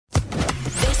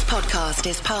podcast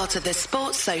is part of the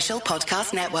Sports Social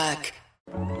Podcast Network.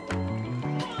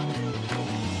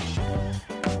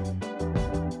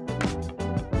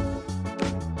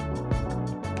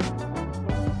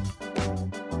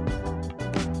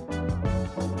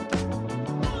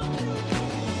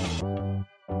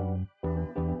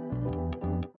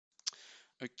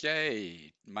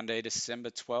 Okay, Monday, December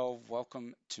 12.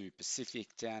 Welcome to Pacific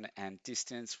Down and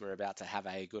Distance. We're about to have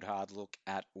a good hard look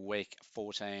at week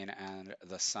 14 and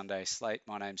the Sunday slate.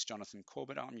 My name's Jonathan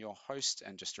Corbett. I'm your host,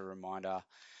 and just a reminder,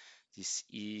 this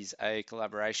is a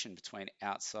collaboration between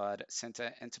Outside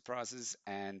Centre Enterprises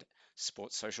and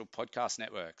Sports Social Podcast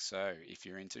Network. So if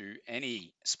you're into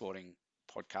any sporting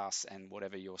podcasts and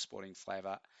whatever your sporting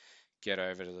flavour, get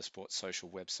over to the Sports Social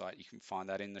website. You can find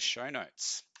that in the show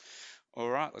notes. All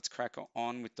right, let's crack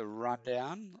on with the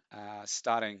rundown,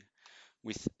 starting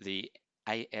with the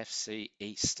AFC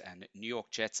East and New York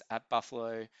Jets at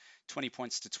Buffalo, 20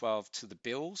 points to 12 to the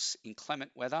Bills.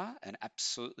 Inclement weather and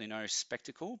absolutely no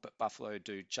spectacle, but Buffalo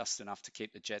do just enough to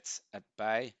keep the Jets at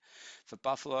bay. For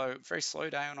Buffalo, very slow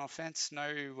day on offense.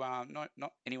 Not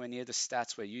anywhere near the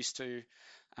stats we're used to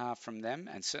from them,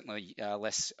 and certainly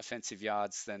less offensive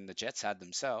yards than the Jets had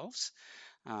themselves.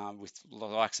 With the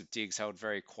likes of Diggs held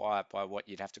very quiet by what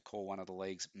you'd have to call one of the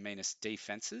league's meanest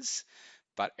defenses,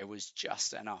 but it was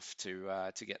just enough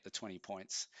to get the 20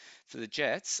 points. For the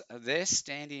Jets, their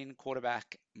stand-in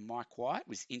quarterback Mike White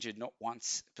was injured not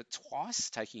once but twice,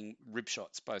 taking rib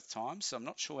shots both times. So I'm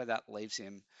not sure where that leaves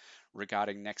him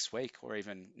regarding next week or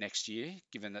even next year,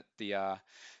 given that the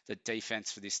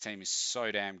defense for this team is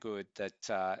so damn good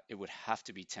that it would have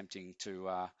to be tempting to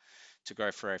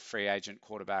go for a free agent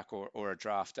quarterback or a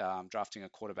drafting a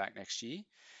quarterback next year.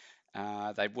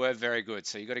 They were very good,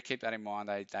 so you've got to keep that in mind.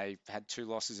 They had 2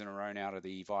 losses in a row now to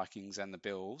the Vikings and the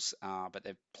Bills, but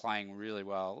they're playing really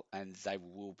well, and they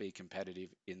will be competitive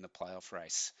in the playoff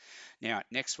race. Now,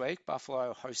 next week,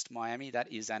 Buffalo host Miami.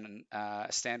 That is a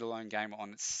standalone game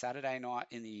on Saturday night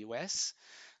in the US.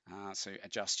 So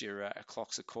adjust your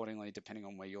clocks accordingly depending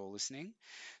on where you're listening.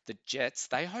 The Jets,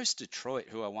 they host Detroit,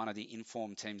 who are one of the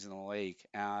informed teams in the league.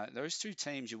 Those two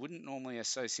teams, you wouldn't normally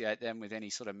associate them with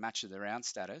any sort of match of the round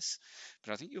status,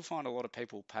 but I think you'll find a lot of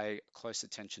people pay close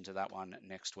attention to that one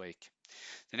next week.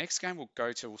 The next game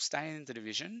we'll stay in the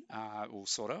division,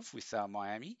 with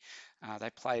Miami. They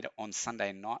played on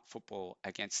Sunday Night Football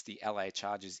against the LA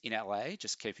Chargers in LA.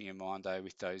 Just keeping in mind, though,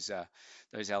 with those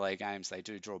LA games, they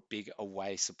do draw big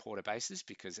away supporter bases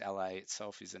because LA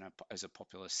itself is a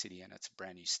popular city and it's a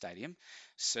brand new stadium.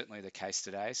 Certainly the case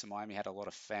today. So Miami had a lot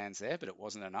of fans there, but it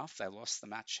wasn't enough. They lost the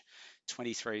match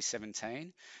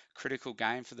 23-17. Critical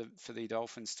game for the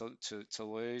Dolphins to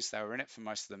lose. They were in it for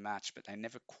most of the match, but they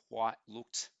never quite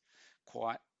looked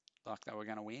quite like they were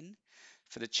going to win.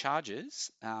 For the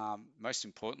Chargers, most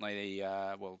importantly, they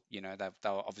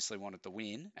obviously wanted the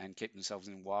win and keep themselves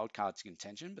in wild cards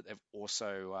contention, but they've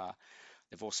also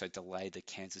delayed the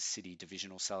Kansas City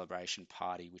divisional celebration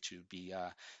party, which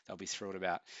they'll be thrilled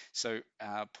about. So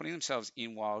putting themselves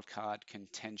in wildcard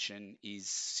contention is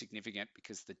significant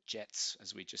because the Jets,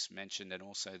 as we just mentioned, and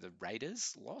also the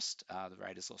Raiders lost. The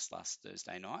Raiders lost last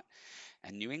Thursday night,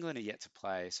 and New England are yet to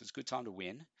play, so it's a good time to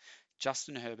win.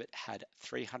 Justin Herbert had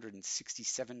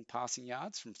 367 passing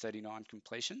yards from 39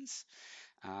 completions.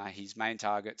 His main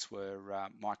targets were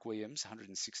Mike Williams,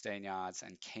 116 yards,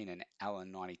 and Keenan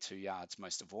Allen, 92 yards,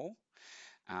 most of all.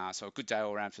 So a good day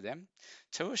all around for them.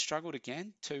 Tua struggled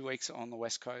again, 2 weeks on the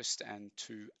West Coast and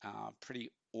 2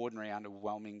 pretty ordinary,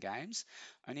 underwhelming games.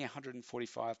 Only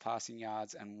 145 passing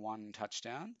yards and 1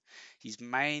 touchdown. His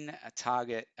main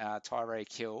target,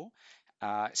 Tyreek Hill,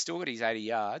 still got his 80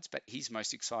 yards, but his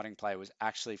most exciting play was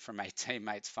actually from a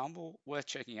teammate's fumble. Worth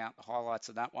checking out the highlights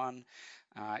of that one.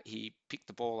 He picked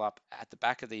the ball up at the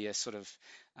back of the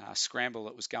scramble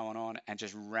that was going on and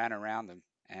just ran around them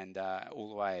and all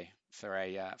the way for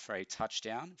a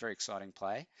touchdown. Very exciting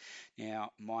play. Now,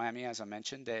 Miami, as I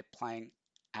mentioned, they're playing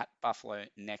at Buffalo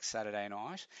next Saturday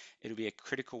night. It'll be a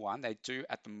critical one. They do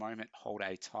at the moment hold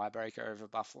a tiebreaker over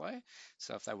Buffalo.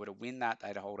 So if they were to win that,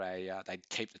 they'd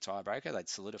keep the tiebreaker. They'd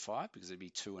solidify it because it'd be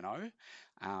 2-0.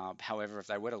 However, if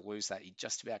they were to lose that, you'd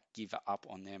just about give up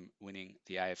on them winning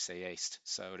the AFC East.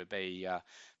 So it'd be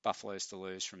Buffalo's to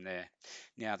lose from there.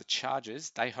 Now, the Chargers,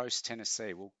 they host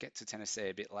Tennessee. We'll get to Tennessee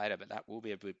a bit later, but that will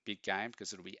be a big game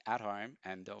because it'll be at home,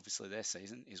 and obviously their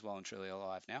season is well and truly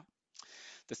alive now.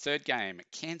 The third game,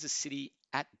 Kansas City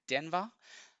at Denver,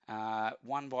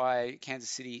 won by Kansas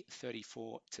City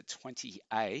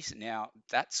 34-28. Now,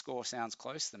 that score sounds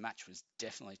close. The match was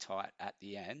definitely tight at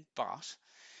the end, but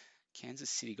Kansas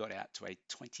City got out to a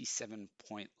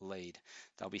 27-point lead.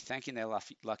 They'll be thanking their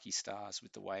lucky stars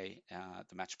with the way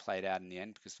the match played out in the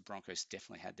end, because the Broncos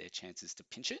definitely had their chances to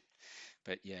pinch it.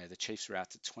 But yeah, the Chiefs were out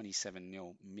to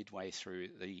 27-0 midway through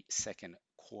the second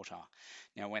quarter.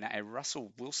 Now, when a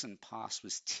Russell Wilson pass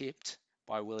was tipped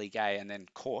by Willie Gay and then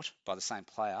caught by the same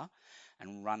player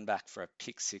and run back for a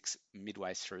pick six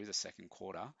midway through the second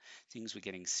quarter, things were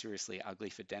getting seriously ugly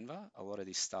for Denver. A lot of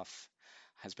this stuff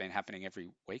has been happening every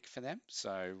week for them,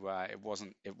 so it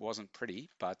wasn't pretty.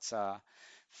 But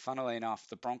funnily enough,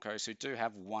 the Broncos, who do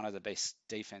have one of the best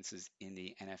defenses in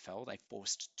the NFL, they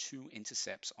forced 2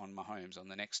 intercepts on Mahomes on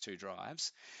the next 2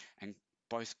 drives, and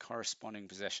both corresponding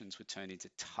possessions were turned into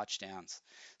touchdowns.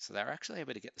 So they were actually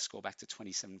able to get the score back to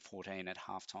 27-14 at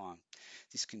halftime.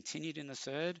 This continued in the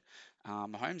third.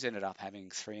 Mahomes ended up having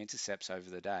 3 intercepts over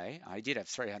the day. He did have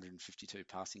 352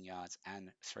 passing yards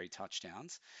and 3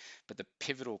 touchdowns. But the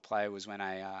pivotal play was when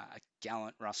a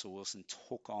gallant Russell Wilson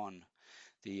took on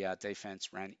the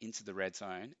defense, ran into the red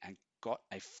zone, and got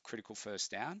a critical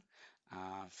first down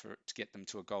to get them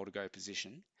to a goal-to-go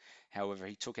position. However,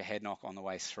 he took a head knock on the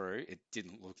way through. It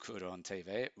didn't look good on TV.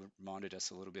 It reminded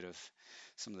us a little bit of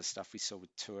some of the stuff we saw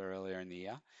with Tua earlier in the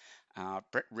year.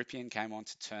 Brett Ripien came on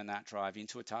to turn that drive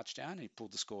into a touchdown. He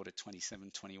pulled the score to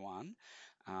 27-21.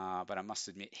 But I must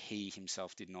admit, he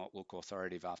himself did not look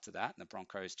authoritative after that, and the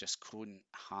Broncos just couldn't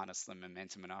harness the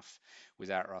momentum enough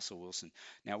without Russell Wilson.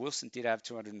 Now, Wilson did have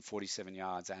 247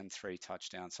 yards and 3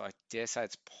 touchdowns, so I dare say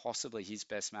it's possibly his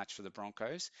best match for the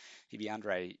Broncos. He'd be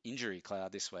under a injury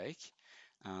cloud this week,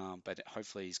 but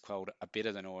hopefully he's quelled a bit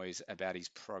of the noise about his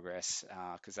progress,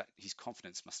 because his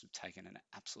confidence must have taken an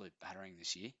absolute battering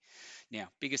this year. Now,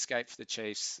 big escape for the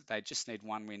Chiefs. They just need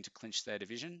one win to clinch their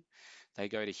division. They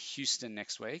go to Houston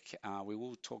next week. We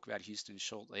will talk about Houston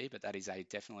shortly, but that is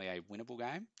definitely a winnable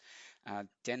game.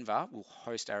 Denver will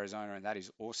host Arizona, and that is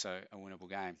also a winnable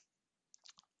game.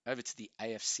 Over to the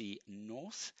AFC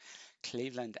North,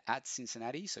 Cleveland at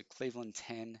Cincinnati. So Cleveland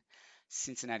 10,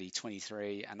 Cincinnati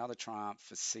 23. Another triumph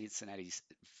for Cincinnati's,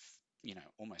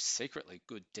 almost secretly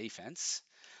good defense.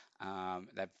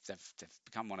 They've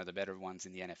become one of the better ones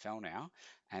in the NFL now.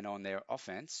 And on their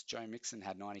offense, Joe Mixon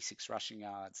had 96 rushing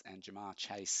yards and Jamar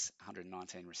Chase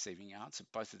 119 receiving yards. So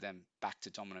both of them back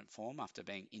to dominant form after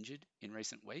being injured in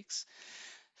recent weeks.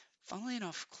 Funnily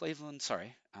enough,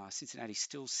 Cincinnati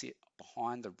still sit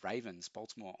behind the Ravens,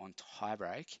 Baltimore on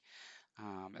tiebreak.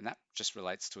 And that just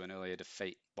relates to an earlier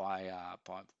defeat by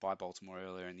Baltimore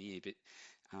earlier in the year. But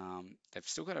they've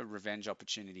still got a revenge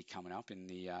opportunity coming up in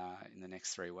the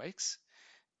next 3 weeks,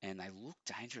 and they look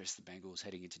dangerous, the Bengals,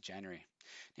 heading into January.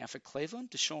 Now, for Cleveland,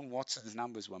 Deshaun Watson's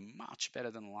numbers were much better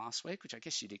than last week, which I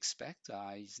guess you'd expect.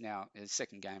 He's now his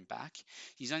second game back.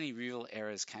 His only real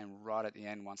errors came right at the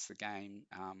end once the game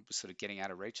was sort of getting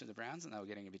out of reach of the Browns and they were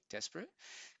getting a bit desperate.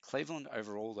 Cleveland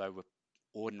overall, though, were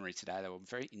ordinary today. They were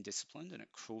very indisciplined, and it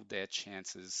cooled their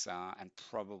chances and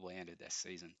probably ended their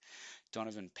season.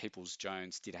 Donovan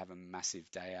Peoples-Jones did have a massive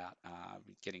day out,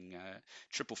 getting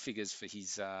triple figures for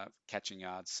his catching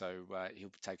yards, so he'll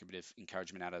take a bit of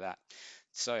encouragement out of that.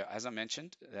 So, as I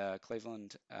mentioned,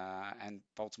 Cleveland and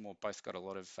Baltimore both got a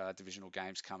lot of divisional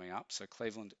games coming up. So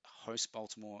Cleveland hosts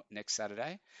Baltimore next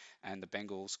Saturday, and the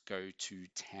Bengals go to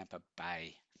Tampa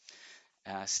Bay.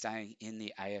 Staying in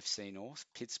the AFC North,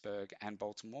 Pittsburgh and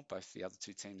Baltimore, both the other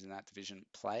 2 teams in that division,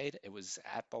 played. It was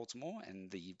at Baltimore,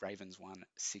 and the Ravens won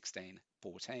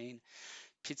 16-14.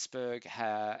 Pittsburgh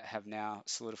have now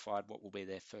solidified what will be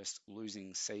their first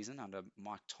losing season under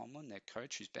Mike Tomlin, their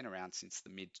coach, who's been around since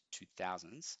the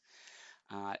mid-2000s.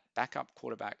 Backup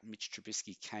quarterback Mitch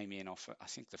Trubisky came in off, I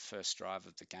think, the first drive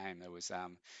of the game. There was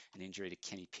an injury to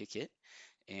Kenny Pickett.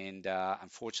 And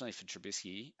unfortunately for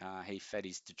Trubisky, he fed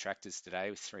his detractors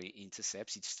today with 3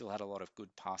 intercepts. He still had a lot of good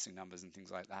passing numbers and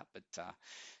things like that. But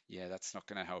that's not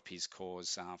going to help his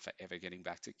cause for ever getting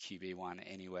back to QB1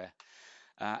 anywhere.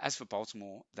 As for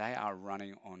Baltimore, they are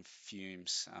running on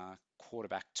fumes.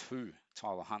 Quarterback 2,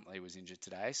 Tyler Huntley, was injured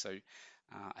today. So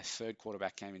a third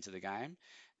quarterback came into the game.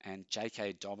 And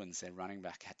J.K. Dobbins, their running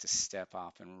back, had to step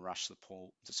up and rush the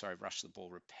ball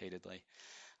repeatedly.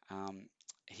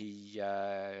 He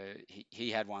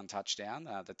had 1 touchdown.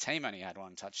 The team only had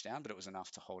 1 touchdown, but it was enough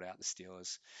to hold out the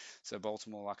Steelers. So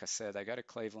Baltimore, like I said, they go to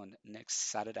Cleveland next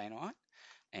Saturday night,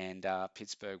 and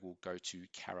Pittsburgh will go to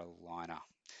Carolina.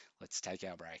 Let's take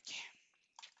our break.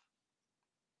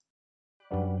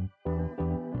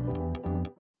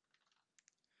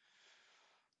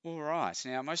 All right.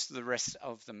 Now, most of the rest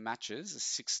of the matches, the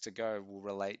six to go, will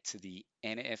relate to the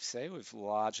NFC. We've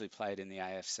largely played in the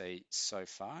AFC so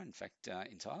far, in fact,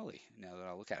 entirely, now that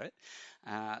I look at it.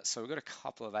 So we've got a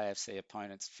couple of AFC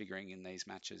opponents figuring in these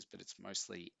matches, but it's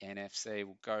mostly NFC.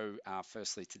 We'll go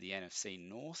firstly to the NFC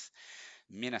North.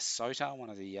 Minnesota, one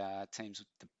of the teams with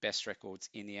the best records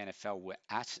in the NFL, were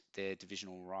at their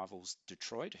divisional rivals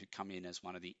Detroit, who come in as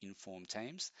one of the informed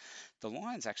teams. The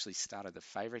Lions actually started the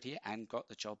favourite here and got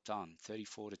the job done,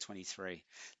 34 to 23.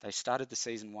 They started the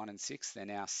season 1-6. They're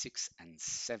now 6-7,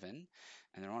 and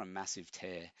they're on a massive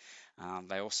tear.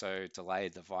 They also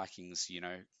delayed the Vikings,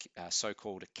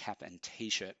 so-called cap and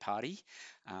t-shirt party,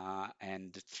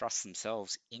 and thrust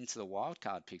themselves into the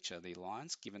wildcard picture, the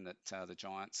Lions, given that the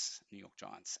Giants, New York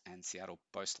Giants, and Seattle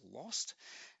both lost,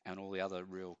 and all the other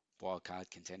real wildcard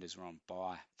contenders were on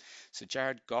bye. So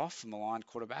Jared Goff, the Lion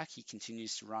quarterback, he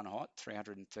continues to run hot,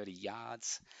 330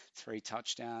 yards, 3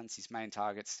 touchdowns. His main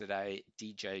targets today,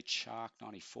 DJ Chark,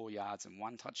 94 yards and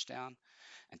 1 touchdown,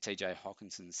 and TJ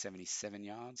Hawkinson, 77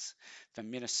 yards. For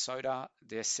Minnesota,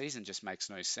 their season just makes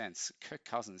no sense. Kirk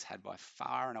Cousins had by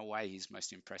far and away his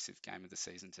most impressive game of the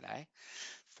season today,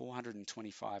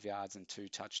 425 yards and 2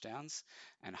 touchdowns,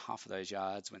 and half of those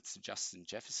yards went to Justin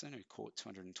Jefferson, who caught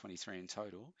 223 in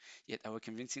total, yet they were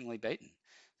convincingly beaten.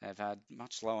 They've had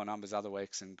much lower numbers other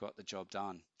weeks and got the job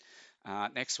done.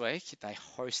 Next week, they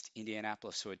host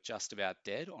Indianapolis, who are just about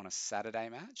dead, on a Saturday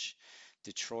match.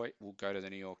 Detroit will go to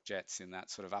the New York Jets in that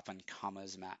sort of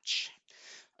up-and-comers match.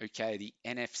 Okay, the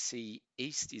NFC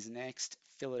East is next.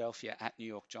 Philadelphia at New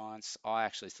York Giants. I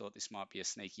actually thought this might be a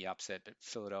sneaky upset, but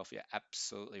Philadelphia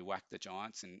absolutely whacked the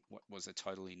Giants in what was a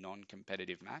totally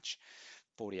non-competitive match,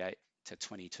 48 to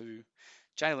 22.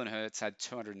 Jalen Hurts had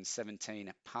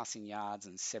 217 passing yards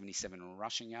and 77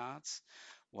 rushing yards,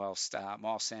 whilst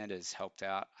Miles Sanders helped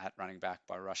out at running back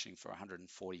by rushing for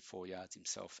 144 yards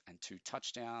himself and 2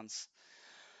 touchdowns.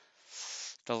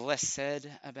 The less said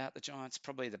about the Giants,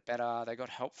 probably the better. They got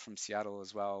help from Seattle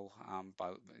as well,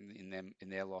 in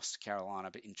their loss to Carolina.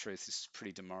 But in truth, this is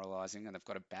pretty demoralising, and they've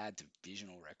got a bad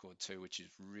divisional record too, which is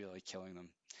really killing them.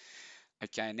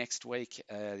 Okay, next week,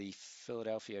 the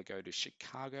Philadelphia go to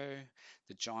Chicago.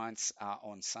 The Giants are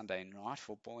on Sunday night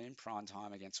football in prime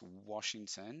time against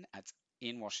Washington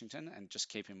in Washington. And just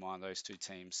keep in mind those two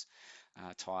teams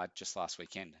tied just last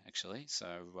weekend, actually. So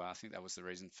I think that was the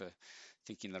reason for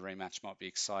thinking the rematch might be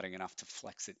exciting enough to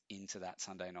flex it into that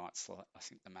Sunday night slot. I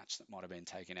think the match that might have been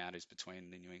taken out is between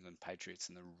the New England Patriots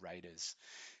and the Raiders,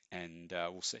 and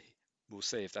we'll see. We'll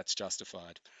see if that's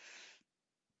justified.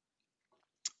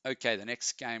 Okay, the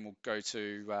next game we'll go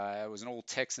to, it was an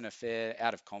all-Texan affair,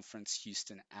 out of conference,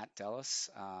 Houston at Dallas.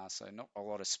 So not a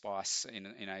lot of spice in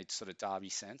a sort of derby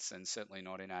sense, and certainly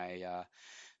not in a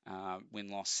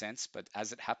win-loss sense. But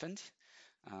as it happened,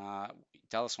 uh,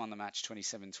 Dallas won the match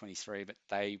 27-23, but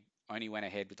they only went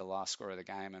ahead with the last score of the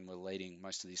game and were trailing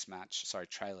most of this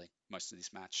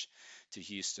match to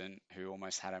Houston, who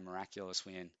almost had a miraculous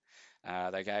win.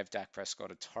 They gave Dak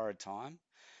Prescott a torrid time,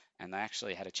 and they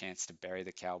actually had a chance to bury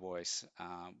the Cowboys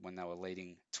when they were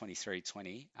leading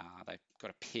 23-20. They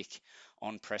got a pick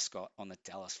on Prescott on the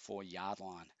Dallas 4-yard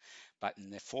line, but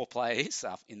in their 4 plays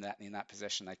in that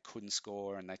possession, they couldn't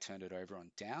score, and they turned it over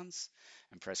on downs.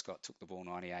 And Prescott took the ball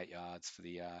 98 yards for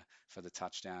the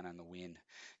touchdown and the win.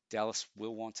 Dallas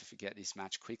will want to forget this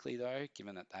match quickly, though,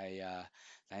 given that they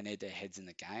need their heads in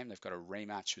the game. They've got a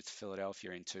rematch with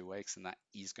Philadelphia in 2 weeks, and that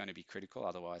is going to be critical.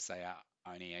 Otherwise, they are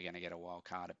only going to get a wild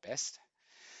card at best.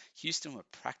 Houston were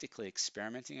practically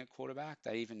experimenting at quarterback.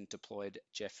 They even deployed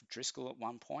Jeff Driscoll at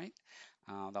one point.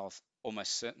 They'll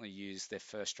almost certainly use their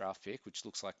first draft pick, which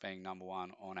looks like being number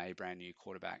 1, on a brand new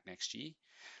quarterback next year.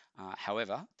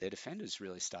 However, their defenders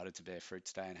really started to bear fruit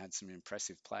today and had some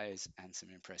impressive plays and some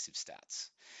impressive stats.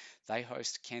 They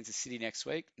host Kansas City next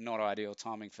week. Not ideal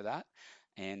timing for that.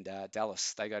 And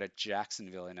Dallas, they go to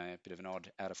Jacksonville in a bit of an odd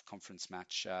out-of-conference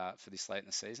match for this late in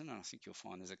the season. And I think you'll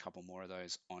find there's a couple more of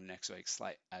those on next week's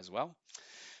slate as well.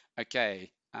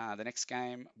 Okay, the next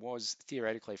game was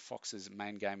theoretically Fox's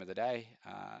main game of the day.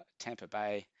 Tampa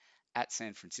Bay at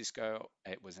San Francisco.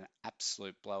 It was an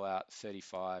absolute blowout,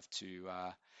 35 to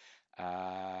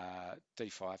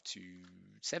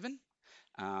 7.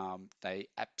 They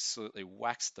absolutely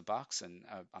waxed the Bucks, and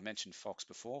I mentioned Fox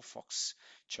before. Fox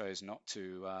chose not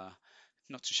to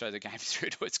show the game through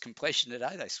to its completion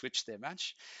today. They switched their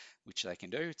match, which they can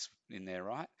do. It's in their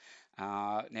right.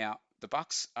 Now, The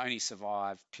Bucks only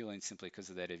survive purely and simply because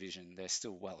of their division. They're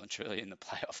still well and truly in the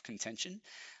playoff contention,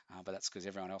 but that's because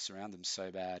everyone else around them's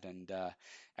so bad. And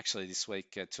actually this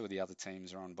week, two of the other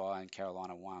teams are on bye and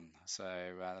Carolina won. So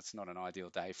that's not an ideal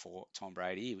day for Tom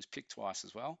Brady. He was picked twice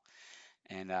as well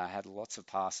and had lots of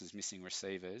passes missing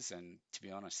receivers. And to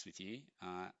be honest with you,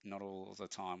 not all the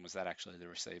time was that actually the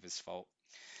receiver's fault.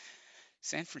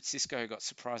 San Francisco got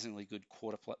surprisingly good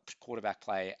quarterback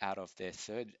play out of their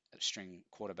third string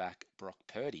quarterback, Brock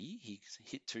Purdy. He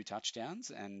hit 2 touchdowns,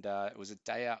 and it was a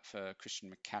day out for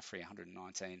Christian McCaffrey,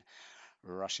 119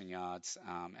 rushing yards,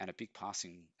 and a big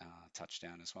passing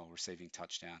touchdown as well, receiving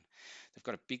touchdown. They've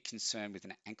got a big concern with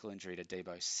an ankle injury to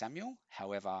Deebo Samuel.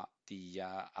 However,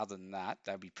 other than that,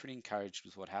 they'll be pretty encouraged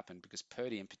with what happened because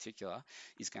Purdy in particular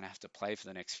is going to have to play for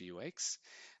the next few weeks,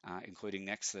 including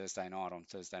next Thursday night on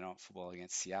Thursday Night Football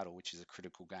against Seattle, which is a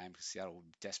critical game because Seattle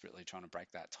are desperately trying to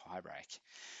break that tiebreak.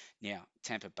 Now,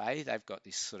 Tampa Bay, they've got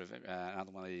this sort of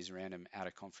another one of these random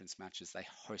out-of-conference matches. They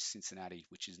host Cincinnati,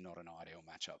 which is not an ideal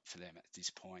matchup for them at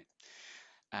this point.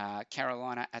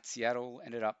 Carolina at Seattle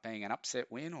ended up being an upset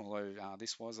win, although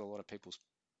this was a lot of people's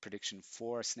prediction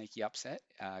for a sneaky upset.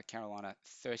 Carolina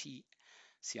 30,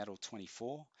 Seattle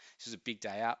 24. This was a big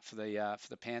day out for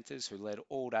the Panthers, who led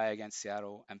all day against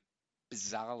Seattle and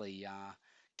bizarrely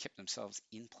kept themselves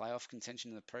in playoff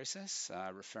contention in the process,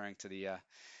 referring to the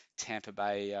Tampa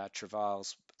Bay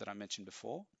travails that I mentioned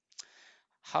before.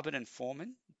 Hubbard and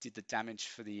Foreman did the damage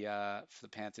for the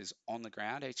Panthers on the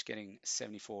ground, each getting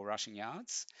 74 rushing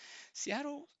yards.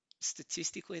 Seattle,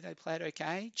 statistically, they played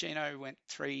okay. Geno went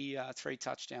three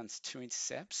touchdowns, 2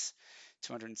 intercepts,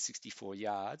 264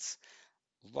 yards.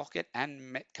 Lockett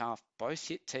and Metcalf both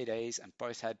hit TDs and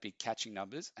both had big catching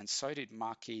numbers, and so did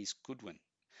Marquise Goodwin.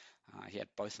 He had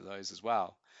both of those as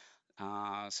well.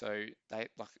 So they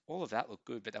all of that looked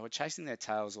good, but they were chasing their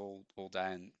tails all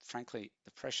day, and frankly,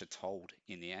 the pressure told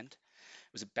in the end.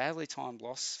 It was a badly timed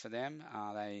loss for them.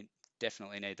 They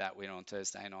definitely need that win on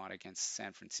Thursday night against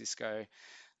San Francisco.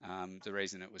 The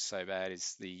reason it was so bad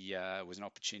is it was an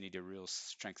opportunity to really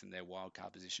strengthen their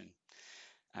wildcard position.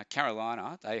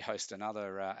 Carolina, they host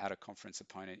another out-of-conference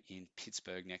opponent in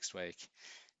Pittsburgh next week.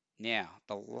 Now,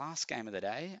 the last game of the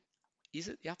day, is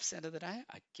it the upset of the day?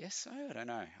 I guess so. I don't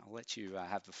know. I'll let you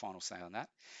have the final say on that.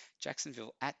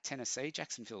 Jacksonville at Tennessee.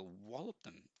 Jacksonville walloped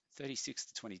them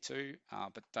 36-22,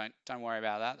 but don't worry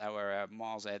about that. They were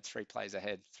miles ahead, 3 plays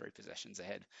ahead, 3 possessions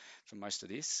ahead for most of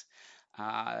this.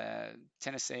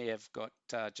 Tennessee have got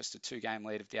just a 2-game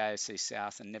lead of the AFC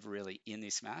South and never really in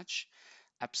this match.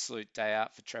 Absolute day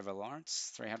out for Trevor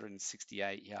Lawrence,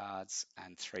 368 yards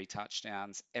and 3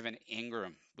 touchdowns. Evan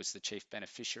Ingram was the chief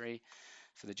beneficiary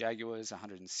for the Jaguars,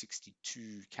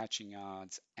 162 catching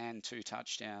yards and 2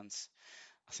 touchdowns.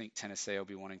 I think Tennessee will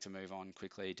be wanting to move on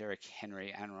quickly. Derrick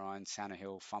Henry and Ryan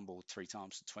Tannehill fumbled 3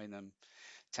 times between them.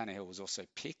 Tannehill was also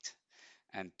picked.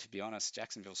 And to be honest,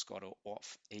 Jacksonville got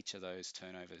off each of those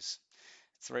turnovers.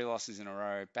 3 losses in a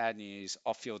row. Bad news.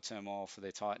 Off-field turmoil for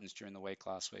their Titans during the week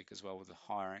last week as well with the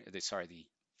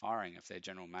firing of their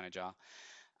general manager.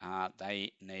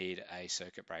 They need a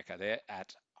circuit breaker. They're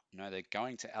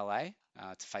going to LA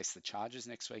to face the Chargers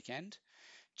next weekend.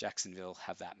 Jacksonville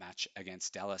have that match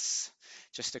against Dallas.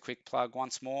 Just a quick plug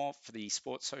once more for the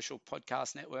Sports Social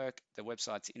Podcast Network. The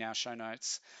website's in our show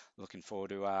notes. Looking forward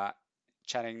to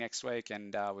chatting next week,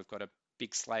 and we've got a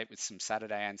big slate with some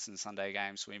Saturday and some Sunday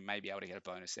games, so we may be able to get a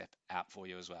bonus ep out for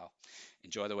you as well.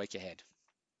 Enjoy the week ahead.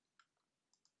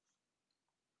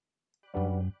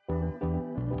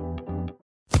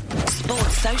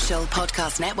 Sports Social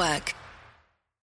Podcast Network.